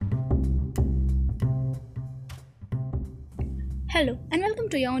Hello and welcome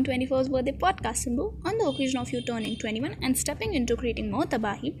to your own 21st birthday podcast, Simboo. On the occasion of you turning 21 and stepping into creating more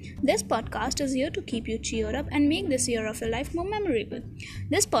tabahi, this podcast is here to keep you cheered up and make this year of your life more memorable.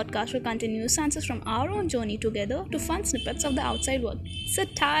 This podcast will continue stanzas from our own journey together to fun snippets of the outside world.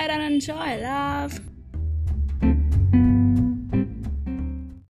 Sit tight and enjoy, love.